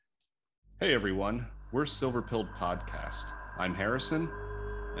Hey everyone, we're Silver Pilled Podcast. I'm Harrison.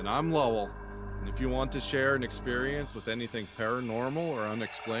 And I'm Lowell. And if you want to share an experience with anything paranormal or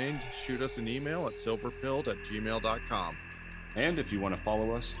unexplained, shoot us an email at silverpilled@gmail.com. And if you want to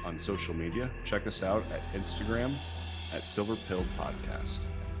follow us on social media, check us out at Instagram at Silver Pilled Podcast.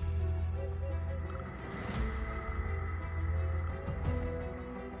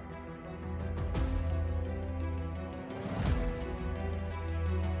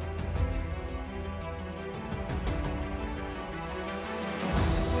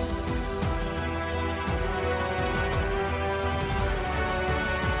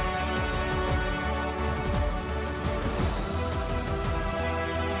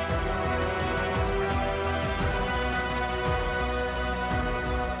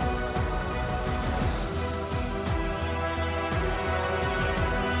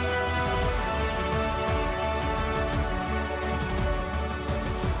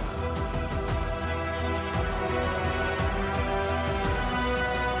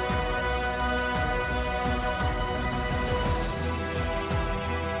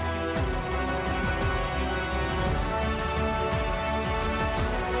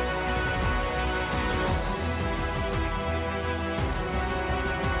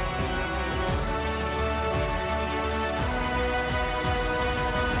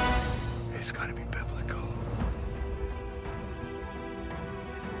 It's gonna be biblical.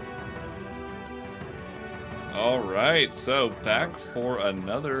 All right, so back for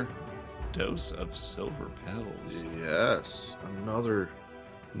another dose of Silver Pills. Yes,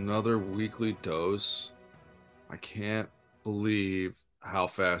 another weekly dose. I can't believe how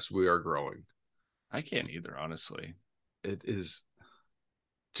fast we are growing. I can't either, honestly. It is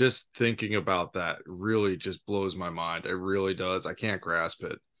just thinking about that really just blows my mind. It really does. I can't grasp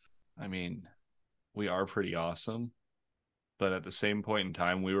it. I mean, we are pretty awesome, but at the same point in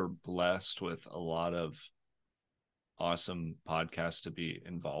time, we were blessed with a lot of awesome podcasts to be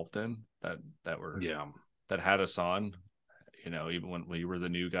involved in that were that had us on, even when we were the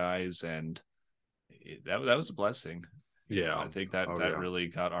new guys, and that was a blessing. I think that really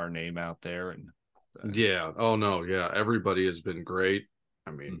got our name out there. And everybody has been great.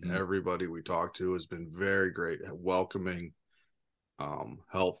 I mean, everybody we talked to has been very great, welcoming,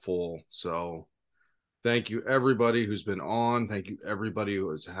 helpful. So thank you everybody who's been on. Thank you everybody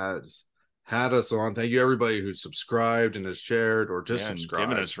who has had us on. Thank you everybody who's subscribed and has shared or just subscribed,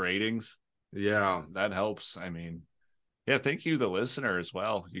 giving us ratings. Yeah, that helps. I mean, thank you, the listener, as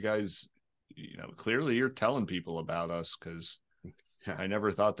well. You guys, clearly you're telling people about us, because I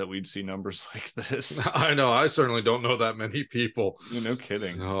never thought that we'd see numbers like this. I know. I certainly don't know that many people. No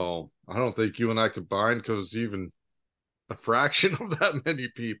kidding. No, I don't think you and I combined goes even a fraction of that many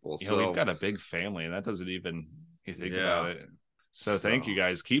people. We've got a big family, and that doesn't even, you think about it. So thank you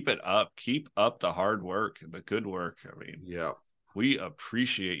guys. Keep it up. Keep up the hard work, the good work. I mean, we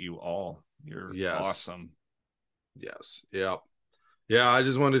appreciate you all. You're awesome. Yes. Yeah. I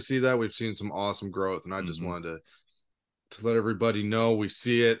just wanted to see that. We've seen some awesome growth, and I just wanted to let everybody know we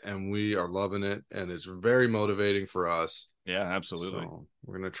see it and we are loving it, and it's very motivating for us. Yeah, absolutely. So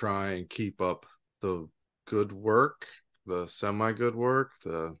we're going to try and keep up the good work, the semi-good work,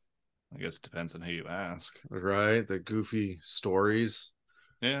 I guess it depends on who you ask. Right? The goofy stories.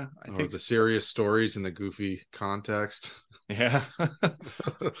 Yeah. I think the serious stories in the goofy context. Yeah.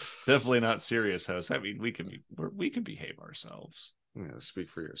 Definitely not serious hosts. I mean, we can behave ourselves. Yeah, speak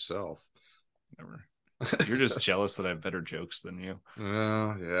for yourself. Never. You're just jealous that I have better jokes than you.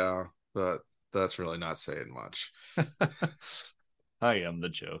 Yeah, but that's really not saying much. I am the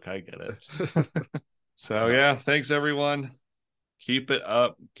joke. I get it. So thanks everyone. Keep it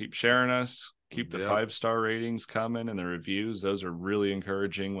up. Keep sharing us. Keep the 5-star ratings coming and the reviews. Those are really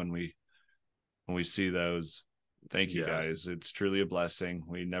encouraging when we see those. Thank you guys. It's truly a blessing.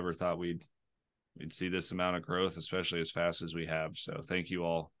 We never thought we'd see this amount of growth, especially as fast as we have. So thank you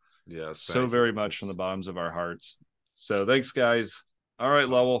all. Yes. So very much from the bottoms of our hearts. So thanks, guys. All right,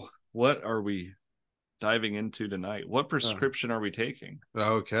 Lowell, what are we diving into tonight? What prescription are we taking?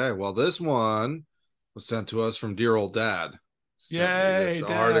 Okay. Well, this one was sent to us from dear old Dad. Yay, Dad.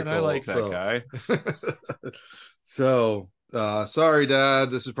 Article. I like that guy. So, sorry,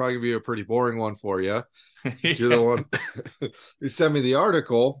 Dad. This is probably going to be a pretty boring one for you. You're the one who sent me the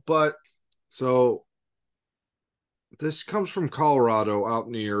article. But so this comes from Colorado, out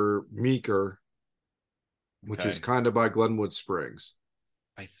near Meeker, which is kind of by Glenwood Springs.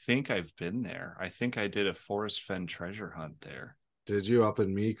 I think I've been there. I think I did a Forest Fen treasure hunt there. Did you, up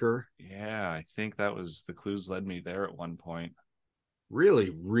in Meeker? Yeah, I think that was the clues led me there at one point. Really,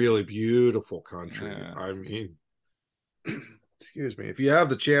 really beautiful country. Yeah. I mean, excuse me. If you have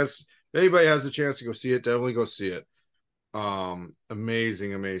the chance, anybody has a chance to go see it, definitely go see it.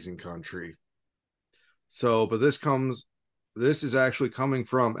 Amazing country. So, but this is actually coming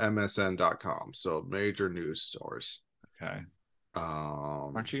from MSN.com, so major news source. Okay.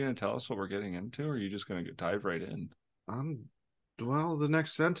 Aren't you going to tell us what we're getting into, or are you just going to dive right in? Well, the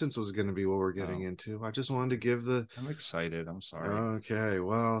next sentence was going to be what we're getting into. I just wanted to give the. I'm excited. I'm sorry. Okay,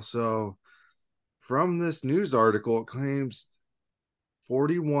 well, so from this news article, it claims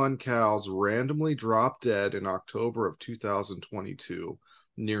 41 cows randomly dropped dead in October of 2022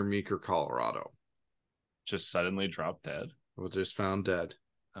 near Meeker, Colorado. Just suddenly dropped dead? Was just found dead.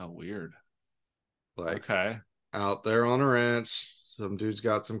 Oh, weird. Like, okay. Out there on a ranch, some dude's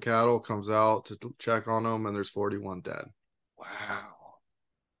got some cattle, comes out to check on them, and there's 41 dead. Wow.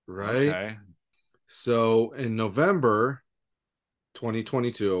 Right? Okay. So in November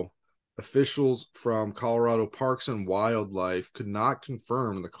 2022, officials from Colorado Parks and Wildlife could not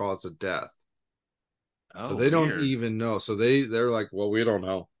confirm the cause of death. So they don't even know. So they're like, well, we don't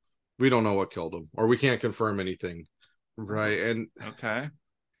know. We don't know what killed him, or we can't confirm anything. Right. And okay.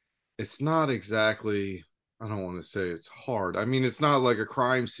 It's not exactly, I don't want to say it's hard. I mean, it's not like a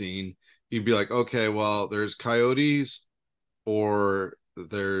crime scene. You'd be like, okay, well, there's coyotes or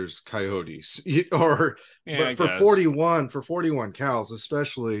there's coyotes. Or but for 41 cows,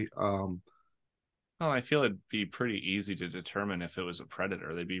 especially well, I feel it'd be pretty easy to determine if it was a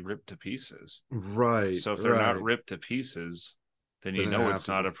predator. They'd be ripped to pieces. Right. So if they're not ripped to pieces, then you know it's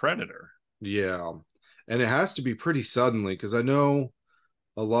not a predator. Yeah. And it has to be pretty suddenly, because I know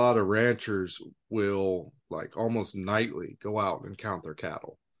a lot of ranchers will like almost nightly go out and count their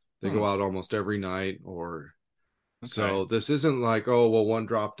cattle. They go out almost every night, or so this isn't like, oh, well, one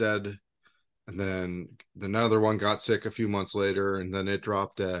dropped dead and then another one got sick a few months later and then it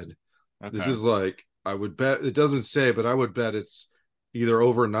dropped dead. This is like, I would bet, it doesn't say, but I would bet it's either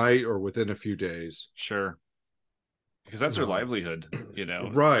overnight or within a few days. Sure. Because that's their livelihood,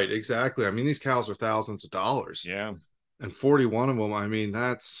 Right, exactly. I mean, these cows are thousands of dollars. Yeah. And 41 of them, I mean,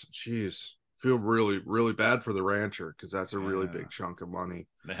 that's, geez, feel really bad for the rancher, because that's a really big chunk of money.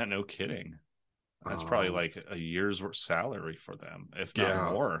 Yeah, no kidding. That's probably like a year's worth salary for them, if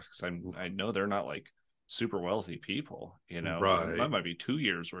not more. Because I know they're not like super wealthy people, Right. That might be 2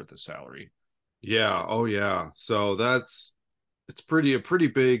 years worth of salary. Yeah. Oh yeah. So it's a pretty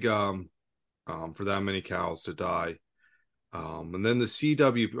big for that many cows to die. And then the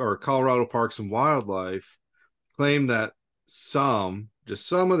CW, or Colorado Parks and Wildlife, claimed that just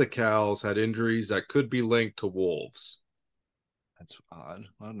some of the cows had injuries that could be linked to wolves. That's odd.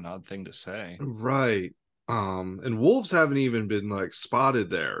 What an odd thing to say. Right. And wolves haven't even been like spotted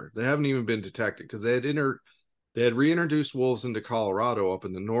there. They haven't even been detected, because they had reintroduced wolves into Colorado up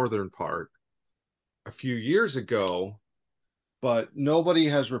in the northern part a few years ago, but nobody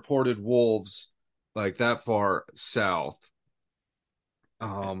has reported wolves like that far south.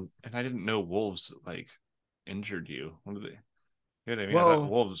 And I didn't know wolves like injured you. What do they? I mean, well, I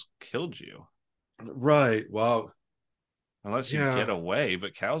thought wolves killed you. Right. Well, unless you get away,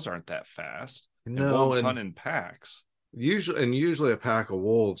 but cows aren't that fast. No, and wolves hunt in packs. Usually a pack of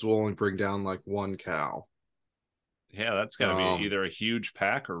wolves will only bring down like one cow. Yeah, that's got to be either a huge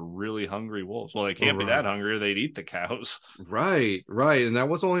pack or really hungry wolves. Well, they can't be that hungry, or they'd eat the cows. Right. And that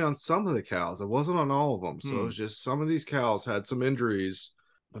was only on some of the cows. It wasn't on all of them. So it was just some of these cows had some injuries,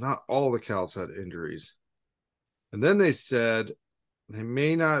 but not all the cows had injuries. And then they said they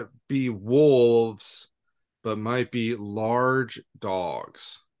may not be wolves, but might be large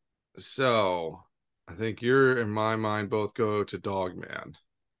dogs. So I think you're, in my mind, both go to Dog Man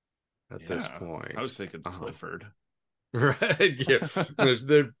at this point. I was thinking Clifford. Right. Yeah.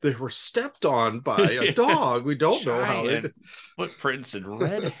 They were stepped on by a dog. We don't know how they did. Footprints and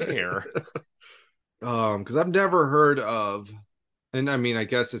red hair. Because I've never heard of, and I mean, I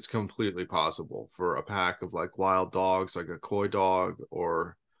guess it's completely possible for a pack of like wild dogs, like a coy dog,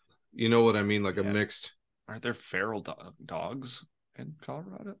 or you know what I mean, like a mixed. Aren't there feral dogs in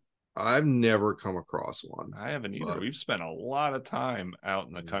Colorado? I've never come across one. I haven't either. We've spent a lot of time out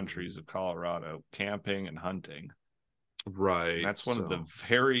in the countries of Colorado camping and hunting. Right. And that's one of the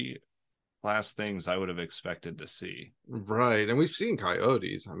very last things I would have expected to see. Right. And we've seen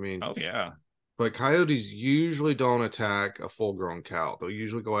coyotes. I mean, oh yeah. But coyotes usually don't attack a full-grown cow. They'll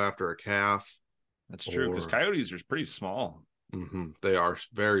usually go after a calf. That's true, because coyotes are pretty small. They are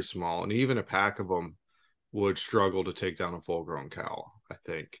very small, and even a pack of them would struggle to take down a full-grown cow, I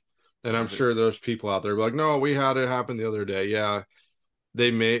think. And I'm sure there's people out there like, no, we had it happen the other day. Yeah,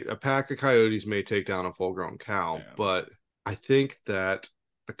 a pack of coyotes may take down a full-grown cow, but I think that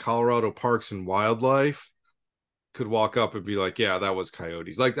the Colorado Parks and Wildlife could walk up and be like, yeah, that was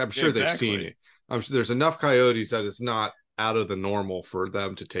coyotes. Like, I'm sure they've seen Exactly. it. I'm sure there's enough coyotes that it's not out of the normal for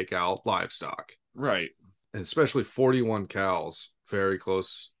them to take out livestock. Right. And especially 41 cows, very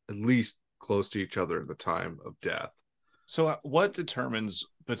close, at least close to each other at the time of death. So what determines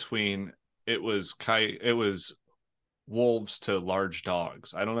between it was wolves to large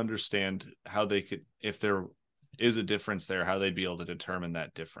dogs? I don't understand how they could, if there is a difference there, how they'd be able to determine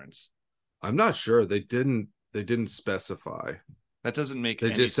that difference. I'm not sure. They didn't specify. That doesn't make They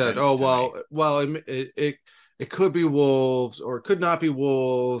any just said, sense "Oh to me. well, it could be wolves, or it could not be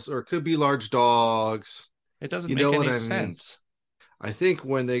wolves, or it could be large dogs." It doesn't You make know what any I mean? sense. I think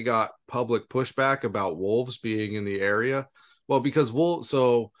when they got public pushback about wolves being in the area, well, because wolves,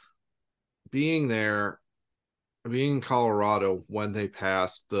 so being there, being in Colorado when they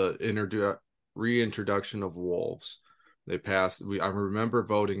passed the reintroduction of wolves, they passed. I remember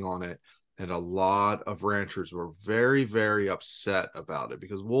voting on it, and a lot of ranchers were very, very upset about it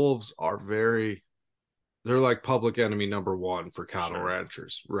because wolves are they're like public enemy number one for cattle Sure.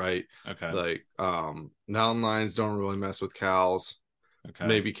 ranchers, right? Okay. Like mountain lions don't really mess with cows, Okay.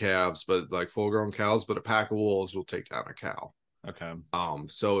 maybe calves, but like full grown cows, but a pack of wolves will take down a cow. Okay.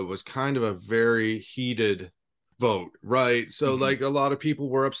 So it was kind of a very heated vote, right? So Mm-hmm. like a lot of people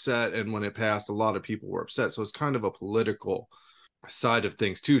were upset, and when it passed, a lot of people were upset. So it's kind of a political side of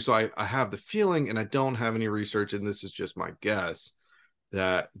things too. So I have the feeling, and I don't have any research, and this is just my guess,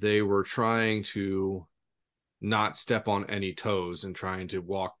 that they were trying to not step on any toes and trying to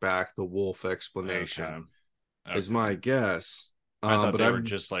walk back the wolf explanation Okay. is Okay. my guess. I thought But they were I'm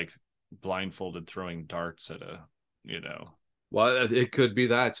just like blindfolded throwing darts at a, you know. well, it could be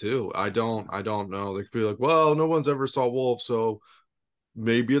that too. I don't know. They could be like, well, no one's ever saw wolf, so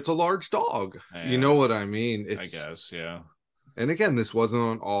maybe it's a large dog. You know Yeah, what I mean? I It's guess, yeah. and again, this wasn't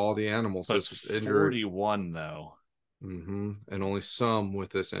on all the animals. But This was injured, 41 though. and only some with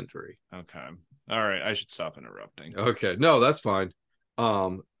this injury. Okay. All right, I should stop interrupting. Okay, no, that's fine.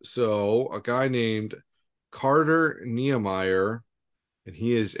 So a guy named Carter Niemeyer, and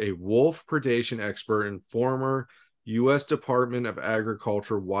he is a wolf predation expert and former U.S. Department of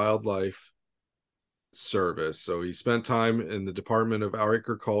Agriculture Wildlife Service. So he spent time in the Department of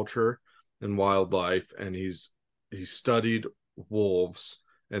Agriculture and Wildlife, and he studied wolves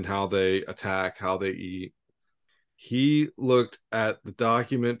and how they attack, how they eat. He looked at the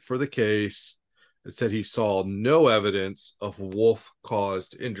document for the case. It said he saw no evidence of wolf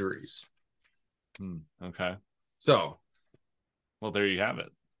caused injuries. Okay. So, Well, there you have it.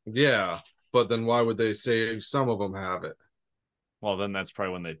 yeah, but then why would they say some of them have it? Well, then that's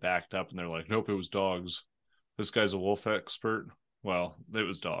probably when they backed up and they're like, nope, it was dogs. This guy's a wolf expert. Well, it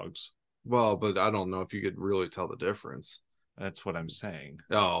was dogs. Well, but I don't know if you could really tell the difference. That's what I'm saying.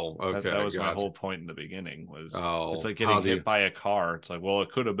 Oh, That okay, was my gotcha. whole point in the beginning was it's Oh, like how getting do you? hit by a car. It's like, well, it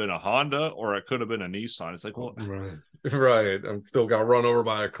could have been a Honda or it could have been a Nissan. It's like, well, Right, right. I'm still got run over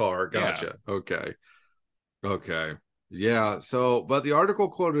by a car. yeah. Gotcha. Okay, okay, yeah. So, but the article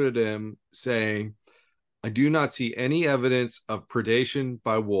quoted him saying, "I do not see any evidence of predation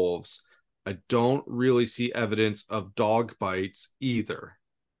by wolves. I don't really see evidence of dog bites either."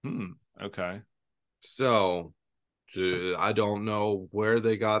 Okay. So I don't know where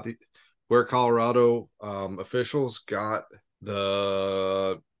Colorado officials got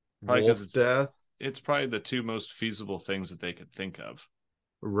the Probably because wolf death. it's probably the two most feasible things that they could think of.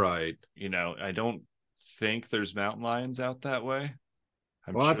 Right. You know, I don't think there's mountain lions out that way.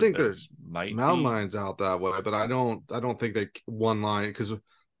 I'm Well, I sure think there's there's might mountain be. lions out that way, but I don't think they one lion because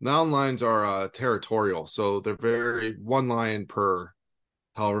mountain lions are territorial, so they're very one lion per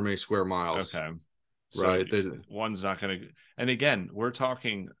however many square miles. Okay. So Right. They one's not going to, and again, we're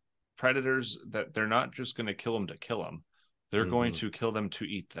talking predators that they're not just going to kill them. They're going mhm. to kill them to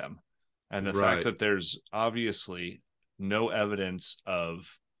eat them. And the fact Right. that there's obviously no evidence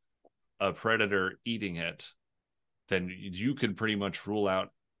of a predator eating it, then you can pretty much rule out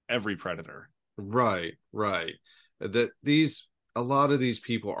every predator. Right. Right. That these a lot of these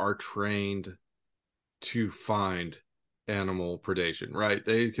people are trained to find animal predation, right?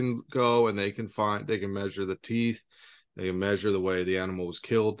 They can go and they can measure the teeth, they can measure the way the animal was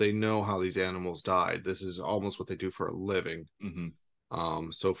killed. They know how these animals died. This is almost what they do for a living.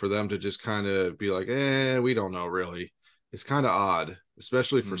 Mm-hmm. So for them to just kind of be like, we don't know really, it's kind of odd,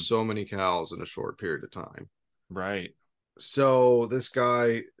 especially for Mm. so many cows in a short period of time. Right. So this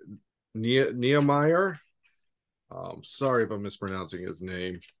guy, Nehemiah, sorry if I'm mispronouncing his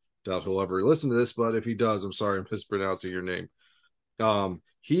name. Doubt he'll ever listen to this, but if he does, I'm sorry I'm mispronouncing your name.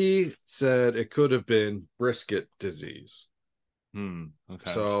 He said it could have been brisket disease.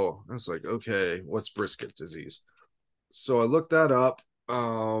 Okay. So I was like, okay, what's brisket disease? so I looked that up.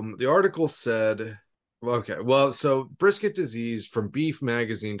 The article said, okay, well, so brisket disease from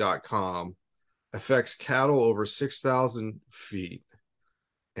beefmagazine.com affects cattle over 6,000 feet.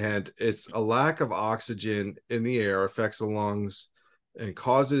 And it's a lack of oxygen in the air affects the lungs and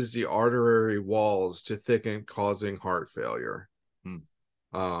causes the artery walls to thicken, causing heart failure.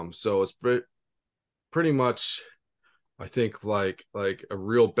 Hmm. So it's pretty much, I think, like a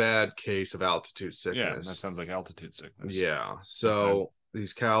real bad case of altitude Yeah, that sickness. sounds like altitude sickness. Yeah. So Okay.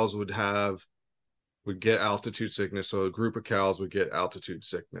 these cows would get altitude sickness. So a group of cows would get altitude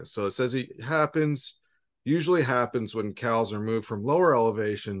sickness. So it says it usually happens when cows are moved from lower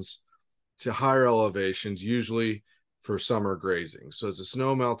elevations to higher elevations, usually for summer grazing. So as the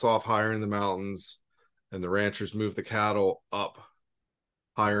snow melts off higher in the mountains and the ranchers move the cattle up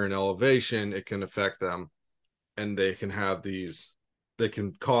higher in elevation, it can affect them, and they can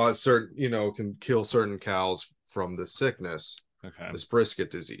cause certain, can kill certain cows from this sickness, Okay. this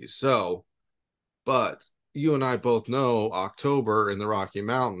brisket disease. So, but you and I both know October in the Rocky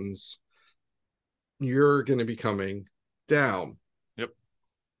Mountains, you're going to be coming down Yep.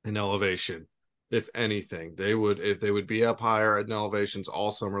 in elevation. If anything, if they would be up higher at elevations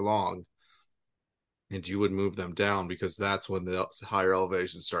all summer long, and you would move them down because that's when the higher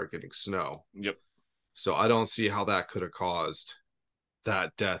elevations start getting snow. Yep. So I don't see how that could have caused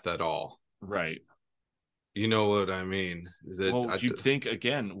that death at all. Right. You know what I mean? Well, you'd think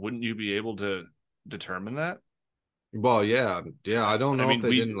again, wouldn't you be able to determine that? Well, yeah, yeah. I don't I know if mean,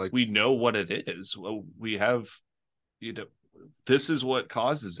 they didn't like. we know what it is. Well, we have, you know, this is what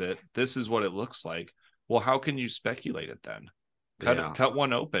causes it. This is what it looks like. Well, how can you speculate it then? Yeah, Cut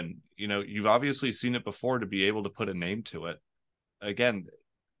one open. You've obviously seen it before to be able to put a name to it. Again,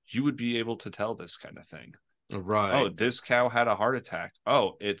 you would be able to tell this kind of thing. Oh, right. this cow had a heart attack.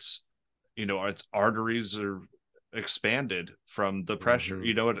 Oh, its arteries are expanded from the pressure,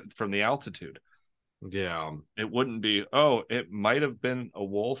 Mm-hmm. from the altitude. Yeah, It wouldn't be, oh, it might have been a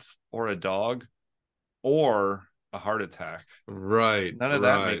wolf or a dog or a heart attack. right, None of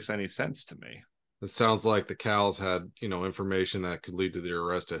that right. makes any sense to me. It sounds like the cows had, information that could lead to the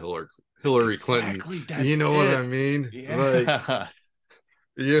arrest of Hillary Clinton. Exactly. You That's know what I it. mean? Like,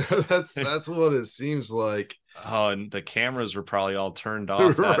 Yeah. that's what it seems like. Oh, and the cameras were probably all turned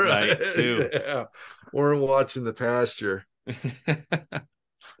off that Right. night too. Yeah. We're watching the pasture.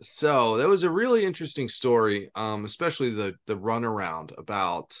 So that was a really interesting story, especially the runaround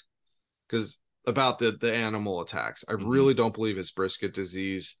about the animal attacks. I Mhm. really don't believe it's brisket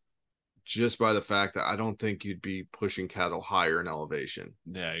disease, just by the fact that I don't think you'd be pushing cattle higher in elevation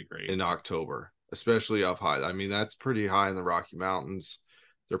Yeah, I agree. in October, especially up high. I mean, that's pretty high in the Rocky Mountains.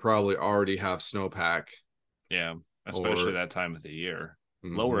 They probably already have snowpack Yeah, especially or that time of the year.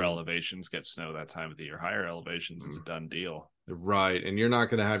 Lower mm-hmm, elevations get snow that time of the year. Higher elevations, it's a done deal. right. And you're not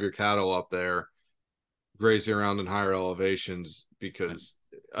going to have your cattle up there grazing around in higher elevations And because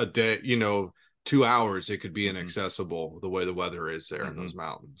a day, 2 hours, it could be mhm, inaccessible the way the weather is there in those mhm.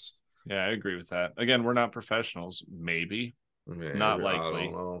 mountains. Yeah, I agree with that. Again, we're not professionals. Maybe not Maybe, I don't likely,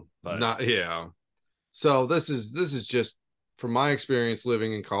 know. but Not, yeah. So this is just from my experience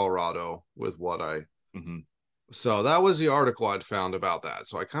living in Colorado with what I mhm. so that was the article I'd found about that.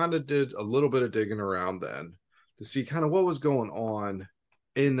 So I kind of did a little bit of digging around then to see kind of what was going on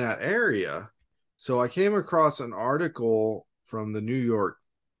in that area. So I came across an article from the New York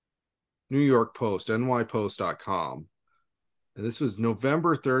Post, nypost.com. And this was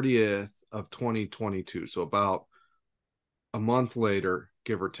November 30th of 2022. So about a month later,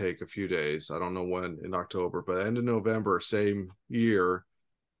 give or take a few days. I don't know when in October, but end of November, same year,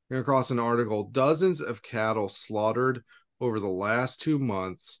 came across an article: dozens of cattle slaughtered over the last 2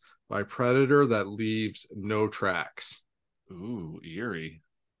 months by predator that leaves no tracks. Ooh, eerie.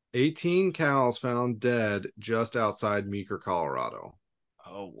 18 cows found dead just outside Meeker, Colorado.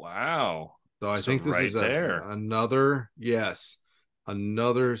 Oh, wow. So I So think this right is there another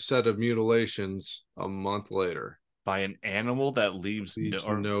set of mutilations a month later. by an animal that leaves no, Leaves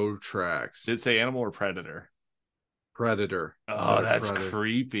or no tracks. did it say animal or predator? Predator. It said Oh, a that's predator.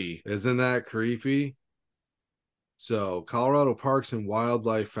 creepy. Isn't that creepy? So, Colorado Parks and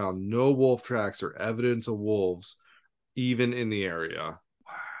Wildlife found no wolf tracks or evidence of wolves even in the area.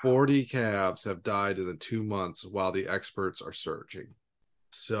 Wow. 40 calves have died in the 2 months while the experts are searching.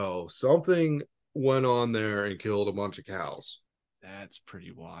 So, something went on there and killed a bunch of cows. That's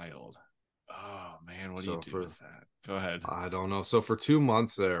pretty wild. Oh man, what do you So, do with that? Go ahead. I don't know. So, for 2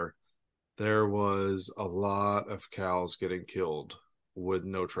 months there was a lot of cows getting killed with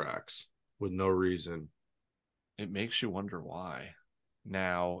no tracks, with no reason. It makes you wonder why.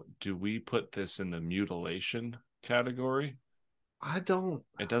 Now, do we put this in the mutilation category? I don't.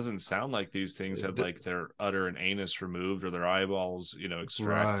 It doesn't sound like these things had like their udder and anus removed or their eyeballs,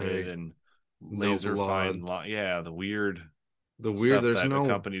 extracted Right. and No laser fine. blood. Yeah, the weird The weird. stuff There's that no.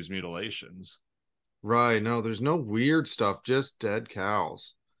 accompanies mutilations. Right. No, there's no weird stuff. Just dead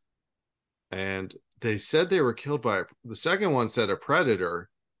cows. And they said they were killed by the second one said a predator.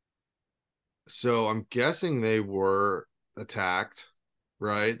 So I'm guessing they were attacked.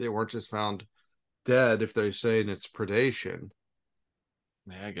 Right. They weren't just found dead if they're saying it's predation.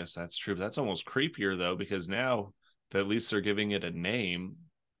 Yeah, I guess that's true. But that's almost creepier though, because now at least they're giving it a name,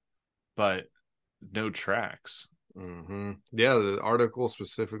 but no tracks. Yeah, the article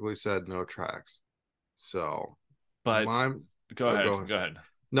specifically said no tracks. So But my go go ahead. ahead. Go ahead.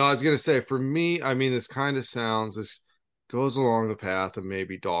 No, I was gonna say for me, I mean, this goes along the path of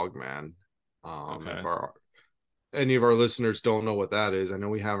maybe Dogman. If Okay. our any of our listeners don't know what that is, I know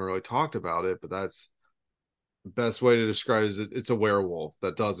we haven't really talked about it, but that's the best way to describe it is it's a werewolf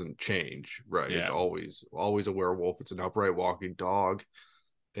that doesn't change, right? It's Yeah. always a werewolf. It's an upright walking dog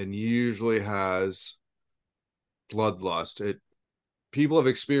and usually has bloodlust. It People have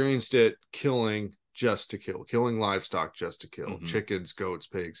experienced it killing just to kill, killing livestock just to kill, Mm-hmm. chickens, goats,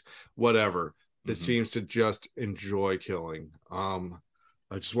 pigs, whatever. It Mm-hmm. seems to just enjoy killing.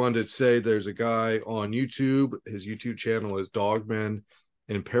 I just wanted to say there's a guy on YouTube. His YouTube channel is Dogman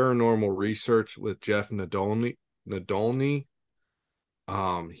and Paranormal Research with Jeff Nadolny.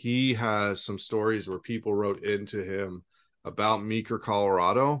 He has some stories where people wrote into him about Meeker,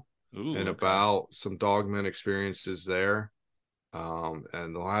 Colorado, and Ooh, okay. about some Dogman experiences there.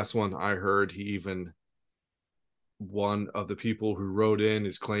 And the last one I heard, he even one of the people who wrote in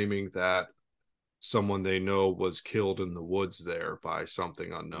is claiming that someone they know was killed in the woods there by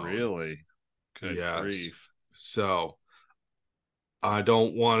something unknown. Really? Good Yes. grief. So I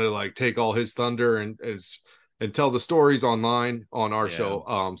don't want to like take all his thunder and tell the stories online on our Yeah.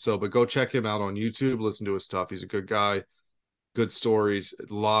 show. But go check him out on YouTube, listen to his stuff. He's a good guy, good stories,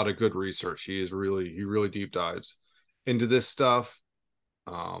 a lot of good research. He really deep dives into this stuff.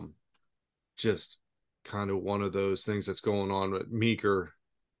 Um, just kind of one of those things that's going on with Meeker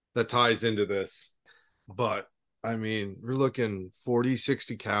that ties into this. But I mean, we're looking 40,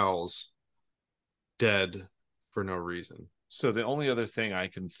 60 cows dead for no reason. So the only other thing I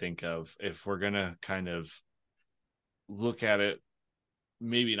can think of, if we're gonna kind of look at it,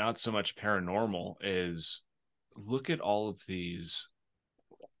 maybe not so much paranormal, is look at all of these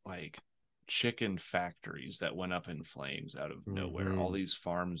like chicken factories that went up in flames out of nowhere. All Mm-hmm. these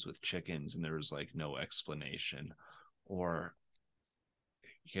farms with chickens, and there was like no explanation. Or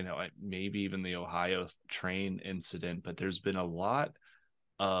maybe even the Ohio train incident, but there's been a lot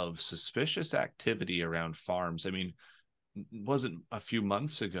of suspicious activity around farms. I mean, it wasn't a few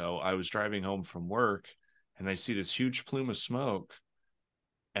months ago, I was driving home from work and I see this huge plume of smoke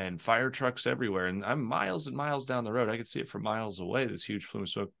and fire trucks everywhere. And I'm miles and miles down the road. I could see it from miles away, this huge plume of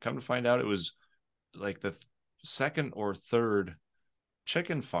smoke. Come to find out, it was like the second or third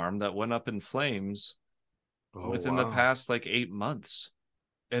chicken farm that went up in flames Oh within the wow. past like 8 months.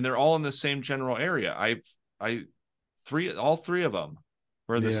 And they're all in the same general area. I all three of them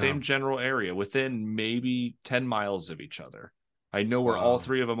were in the Yeah. same general area within maybe 10 miles of each other. I know where all Wow.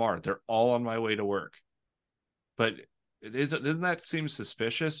 three of them are. They're all on my way to work. But doesn't that seem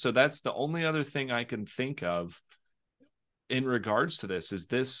suspicious? So that's the only other thing I can think of in regards to this. Is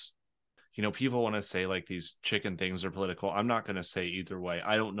this, people want to say like these chicken things are political. I'm not going to say either way.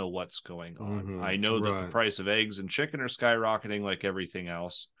 I don't know what's going on. I know that the Right. price of eggs and chicken are skyrocketing like everything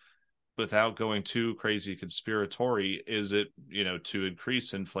else. Without going too crazy conspiratory, is it, to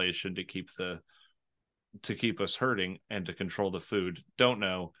increase inflation to keep us hurting and to control the food? Don't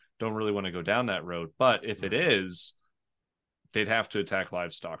know. Don't really want to go down that road. But if it Right. is, they'd have to attack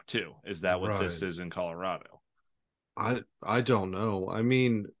livestock too. Is that what this Right. is in Colorado? I don't know. I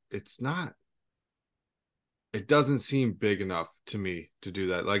mean, it doesn't seem big enough to me to do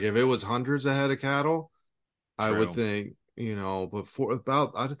that. Like if it was hundreds of head of cattle, I would True. think, but for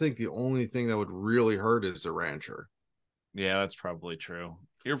about I think the only thing that would really hurt is the rancher. Yeah, that's probably true.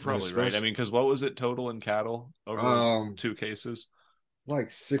 You're And probably right. I especially mean, because what was it total in cattle over those um two cases? like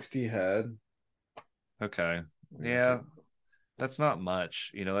 60 head. Okay. Okay. Yeah, that's not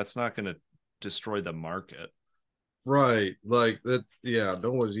much. That's not going to destroy the market. Right. Like that, yeah,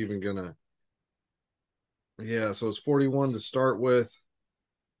 no one's even gonna. Yeah, so it's 41 to start with,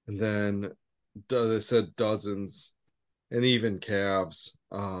 and then they said dozens and even calves.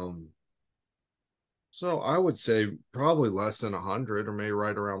 So I would say probably less than 100 or maybe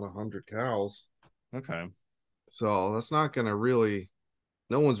right around 100 cows. Okay. So that's not gonna really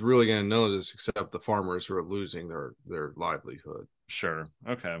no one's really going to know this except the farmers who are losing their livelihood. Sure.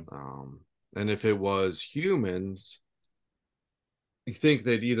 Okay. And if it was humans, you think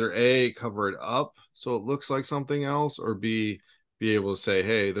they'd either A, cover it up so it looks like something else, or B, be able to say,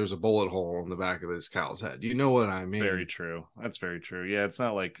 hey, there's a bullet hole in the back of this cow's head. You know what I Very mean? true. That's very true. Yeah, it's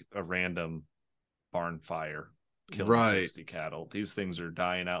not like a random barn fire killing Right. 60 cattle. These things are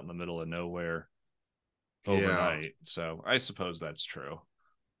dying out in the middle of nowhere Yeah. overnight. So I suppose that's true.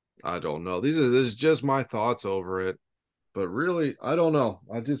 I don't know. This is just my thoughts over it. But really, I don't know.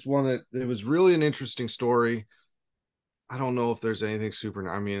 I just wanted it was really an interesting story. I don't know if there's anything super.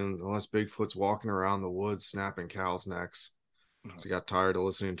 I mean, unless Bigfoot's walking around the woods snapping cows' necks. So got tired of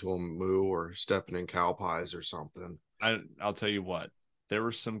listening to them moo or stepping in cow pies or something. I'll tell you what, there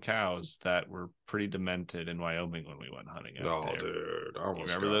were some cows that were pretty demented in Wyoming when we went hunting out Oh, there. dude, I You almost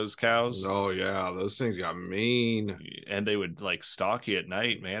remember got. those cows? Oh yeah, those things got mean. And they would like stalk you at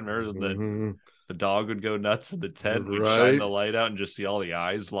night, man. Remember Mm-hmm. the dog would go nuts in the tent. We'd shine Right? the light out and just see all the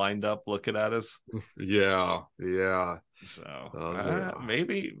eyes lined up looking at us. Yeah, yeah. So Those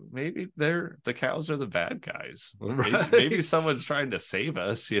maybe they're the cows are the bad guys. Maybe right. someone's trying to save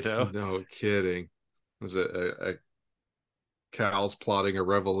us. You know? No kidding. Was it a cows plotting a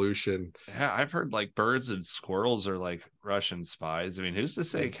revolution? Yeah, I've heard like birds and squirrels are like Russian spies. I mean, who's to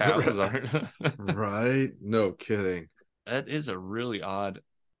say cows Right. aren't? Right? No kidding. That is a really odd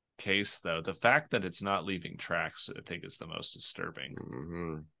case, though. The fact that it's not leaving tracks, I think, is the most disturbing.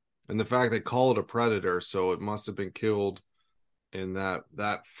 Mm-hmm. And the fact they call it a predator, so it must have been killed in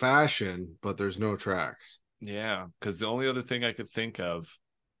that fashion, but there's no tracks. Yeah, because the only other thing I could think of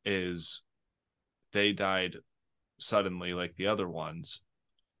is they died suddenly, like the other ones,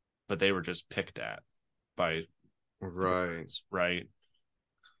 but they were just picked at by the Right. birds, right?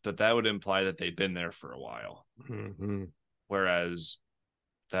 But that would imply that they'd been there for a while. Mm-hmm. Whereas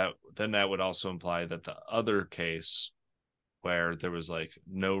that would also imply that the other case where there was like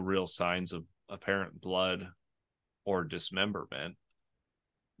no real signs of apparent blood or dismemberment,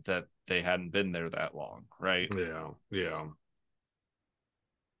 that they hadn't been there that long, right? Yeah, yeah.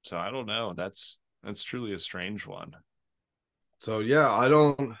 So I don't know. That's truly a strange one. So yeah, I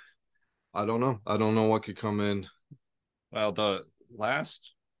don't know. I don't know what could come in. Well, the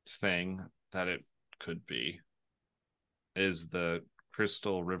last thing that it could be is the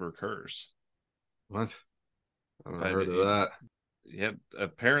Crystal River Curse. What? I haven't But heard of that. yeah,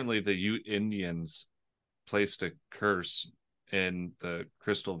 apparently the Ute Indians placed a curse in the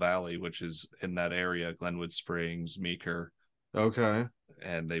Crystal Valley, which is in that area, Glenwood Springs, Meeker, Okay.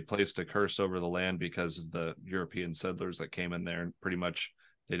 and they placed a curse over the land because of the European settlers that came in there, and pretty much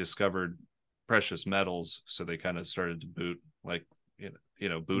they discovered precious metals, so they kind of started to boot like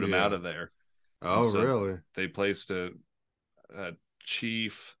boot them out Yeah. of there, and Oh, so really? they placed a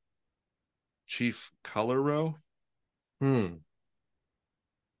chief color row. Hmm.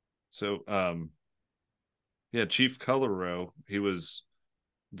 So yeah, Chief Color Row, he was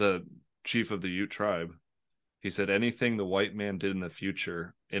the chief of the Ute tribe. He said anything the white man did in the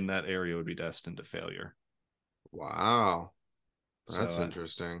future in that area would be destined to failure. Wow. So That's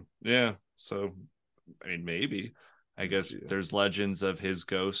interesting. yeah, so I mean maybe. I guess Gee. there's legends of his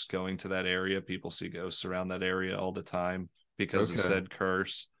ghost going to that area. People see ghosts around that area all the time because of Okay. said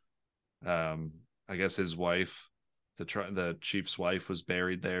curse. I guess his wife, the chief's wife, was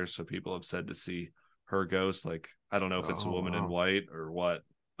buried there, so people have said to see her ghost. Like I don't know if it's a Oh, woman in wow. white or what,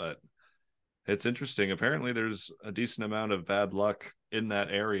 but it's interesting. Apparently, there's a decent amount of bad luck in that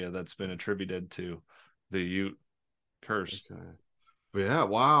area that's been attributed to the Ute curse. Okay. But yeah,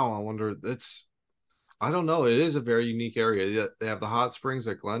 wow. I wonder that's I don't know. It is a very unique area. Yeah, they have the hot springs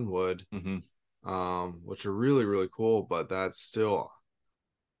at Glenwood, Mm-hmm. which are really, really cool, but that's still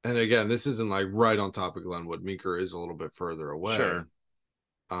and again, this isn't like right on top of Glenwood. Meeker is a little bit further away. Sure.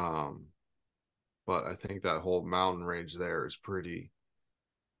 Um, but I think that whole mountain range there is pretty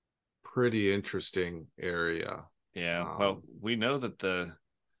interesting area. Yeah. Well, Um, we know that the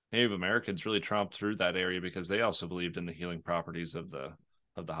Native Americans really tromped through that area because they also believed in the healing properties of the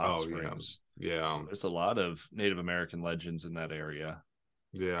hot oh yeah, springs. yeah, There's a lot of Native American legends in that area.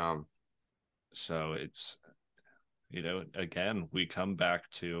 yeah, So it's, again, we come back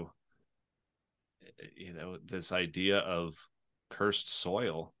to, this idea of cursed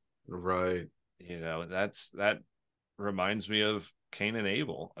soil. right. That reminds me of Cain and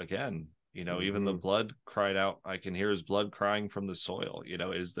Abel again. Even the Mm-hmm. blood cried out. I can hear his blood crying from the soil.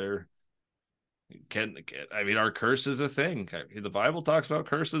 Is there can I mean, our curse is a thing. The Bible talks about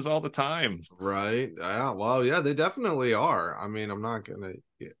curses all the time. Right. Yeah. Well, yeah, they definitely are. I mean, I'm not gonna,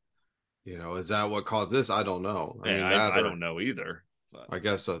 is that what caused this? I don't know. I And mean, I that I or don't know either. But I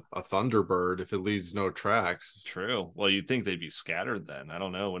guess a Thunderbird, if it leaves no tracks. True. Well, you'd think they'd be scattered then. I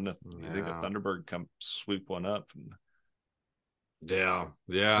don't know. Wouldn't you think a Thunderbird come sweep one up? Yeah,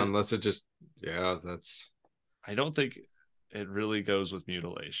 unless it just, that's. I don't think it really goes with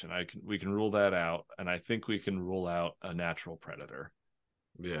mutilation. We can rule that out, and I think we can rule out a natural predator.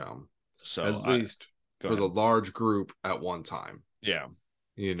 Yeah. So at least for the large group at one time. Yeah.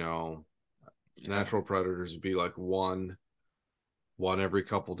 Natural predators would be like one every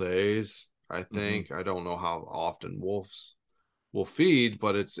couple days, I think. I don't know how often wolves will feed,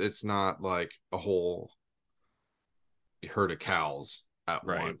 but it's not like a whole herd of cows at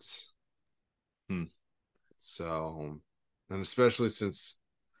once. So, and especially since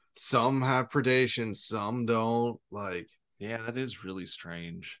some have predation, some don't. Like, yeah, that is really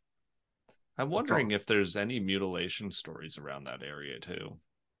strange. I'm wondering if there's any mutilation stories around that area too.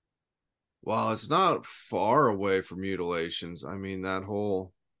 Well, it's not far away from mutilations. I mean,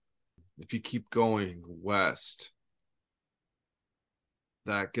 if you keep going west,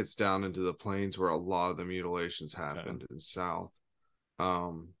 that gets down into the plains where a lot of the mutilations happened in south.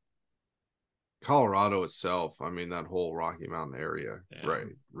 Colorado itself, I mean, that whole Rocky Mountain area,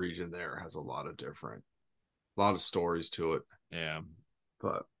 region there has a lot of stories to it. Yeah.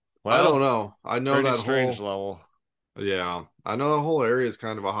 But I don't know. I know that strange level. Yeah, I know the whole area is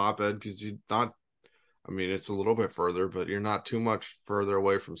kind of a hotbed because it's a little bit further, but you're not too much further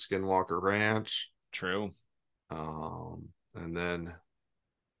away from Skinwalker Ranch. True. And then,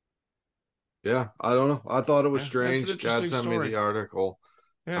 I don't know. I thought it was strange. Dad sent me the article.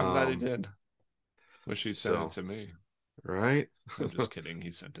 Yeah, I'm glad he did. Wish he sent it to me. Right? I'm just kidding. He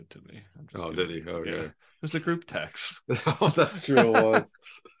sent it to me. Did he? Okay. Yeah. It was a group text. Oh, that's true. It was.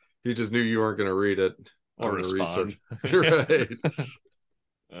 He just knew you weren't going to read it. Or respond. Right.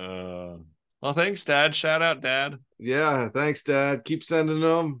 Well, thanks, Dad. Shout out, Dad. Yeah, thanks, Dad. Keep sending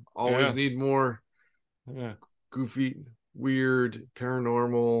them. Always need more goofy, weird,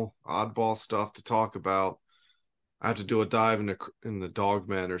 paranormal, oddball stuff to talk about. I have to do a dive in the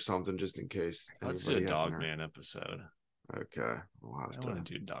Dogman or something just in case. Let's do a Dogman episode. Okay. I want to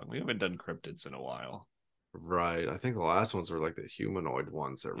do Dog. We haven't done cryptids in a while. Right. I think the last ones were like the humanoid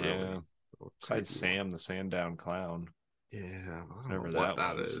ones that really. Besides Sam, the Sandown Clown. Yeah, I don't know what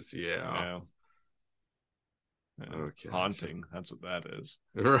that is. Yeah. Okay. Haunting. That's what that is.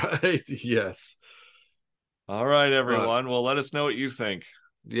 Right. Yes. All right, everyone. Well, let us know what you think.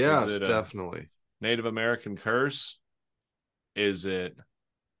 Yes, definitely. Native American curse? Is it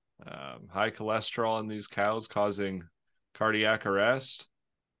high cholesterol in these cows causing cardiac arrest?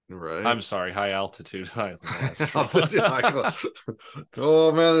 Right. I'm sorry, high altitude, high cholesterol.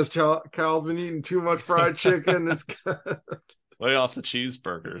 Oh man, this cow's been eating too much fried chicken. It's way off the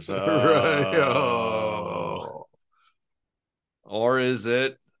cheeseburgers. Right. Oh. Or is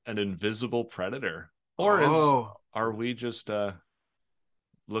it an invisible predator? Or are we just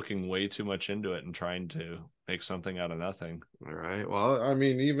looking way too much into it and trying to make something out of nothing? All right. Well, I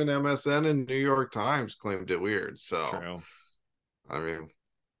mean, even MSN and New York Times claimed it weird. So, true. I mean,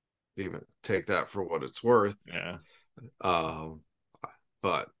 even take that for what it's worth. Yeah.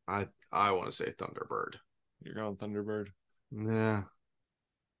 But I want to say Thunderbird. You're going Thunderbird? Yeah.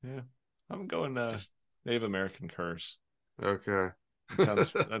 Yeah. I'm going Native American curse. Okay.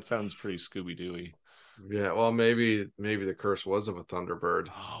 That sounds pretty Scooby-Dooey. Yeah, well, maybe the curse was of a Thunderbird.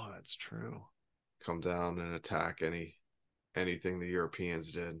 Oh, that's true. Come down and attack anything the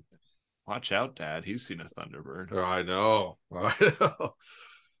Europeans did. Watch out, Dad. He's seen a Thunderbird. Oh, I know.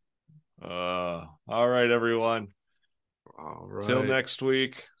 All right, everyone. All right. Till next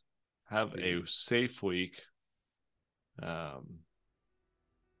week. Have a safe week. And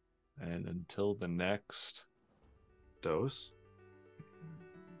until the next dose.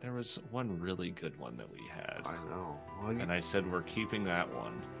 There was one really good one that we had. I know. And I said we're keeping that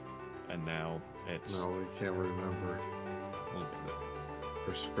one. And now it's... No, we can't remember. We'll get it.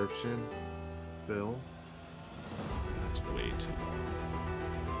 Prescription fill. That's way too long.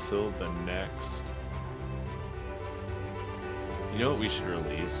 Till the next... You know what we should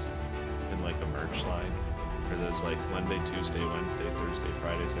release? In like a merch line? For those like Monday, Tuesday, Wednesday, Thursday,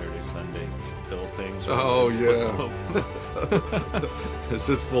 Friday, Saturday, Sunday pill things. Oh, yeah. It's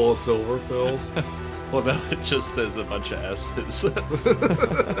just full of silver pills. Well, no, it just says a bunch of S's.